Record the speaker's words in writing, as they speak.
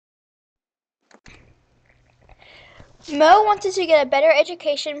Mo wanted to get a better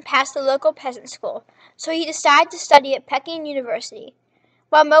education past the local peasant school, so he decided to study at Peking University.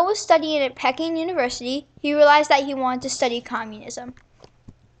 While Mo was studying at Peking University, he realized that he wanted to study communism.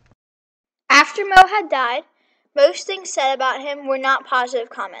 After Mo had died, most things said about him were not positive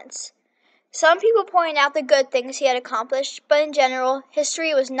comments. Some people pointed out the good things he had accomplished, but in general,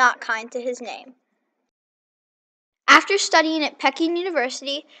 history was not kind to his name. After studying at Peking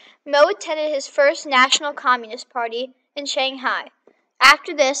University, Mo attended his first National Communist Party in Shanghai.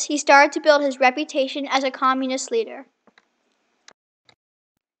 After this, he started to build his reputation as a communist leader.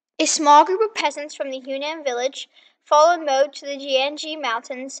 A small group of peasants from the Hunan village followed Mo to the Jiangxi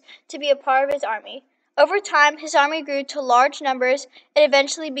Mountains to be a part of his army. Over time, his army grew to large numbers and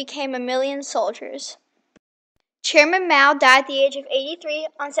eventually became 1,000,000 soldiers. Chairman Mao died at the age of 83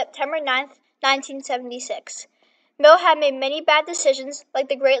 on September 9, 1976. Mo had made many bad decisions, like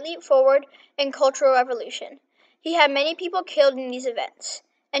the Great Leap Forward and Cultural Revolution. He had many people killed in these events.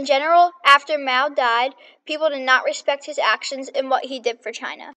 In general, after Mao died, people did not respect his actions and what he did for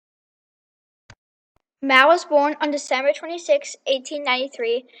China. Mao was born on December 26,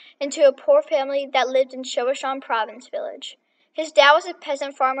 1893, into a poor family that lived in Shoushan Province village. His dad was a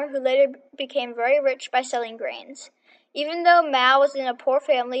peasant farmer who later became very rich by selling grains. Even though Mao was in a poor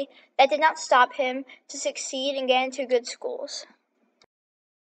family, that did not stop him to succeed and get into good schools.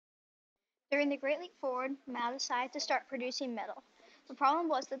 During the Great Leap Forward, Mao decided to start producing metal. The problem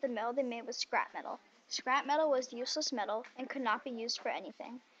was that the metal they made was scrap metal. Scrap metal was useless metal and could not be used for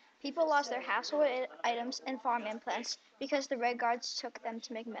anything. People lost their household items and farm implements because the Red Guards took them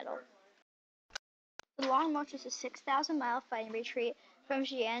to make metal. The long march was a 6,000-mile fighting retreat from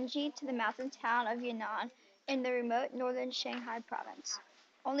Jiangxi to the mountain town of Yan'an in the remote northern Shanghai province.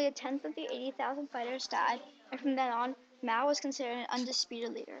 Only a tenth of the 80,000 fighters died, and from then on, Mao was considered an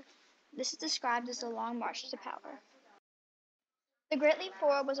undisputed leader. This is described as the Long March to Power. The Great Leap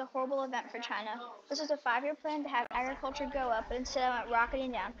Forward was a horrible event for China. This was a 5-year plan to have agriculture go up, but instead it went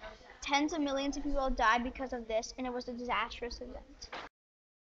rocketing down. Tens of millions of people died because of this, and it was a disastrous event. The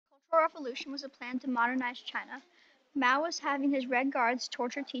Cultural Revolution was a plan to modernize China. Mao was having his Red Guards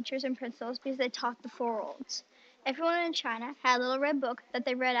torture teachers and principals because they taught the Four Worlds. Everyone in China had a little red book that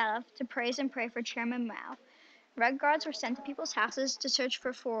they read out of to praise and pray for Chairman Mao. Red Guards were sent to people's houses to search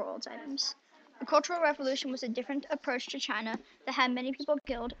for Four Worlds items. The Cultural Revolution was a different approach to China that had many people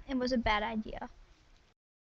killed and was a bad idea.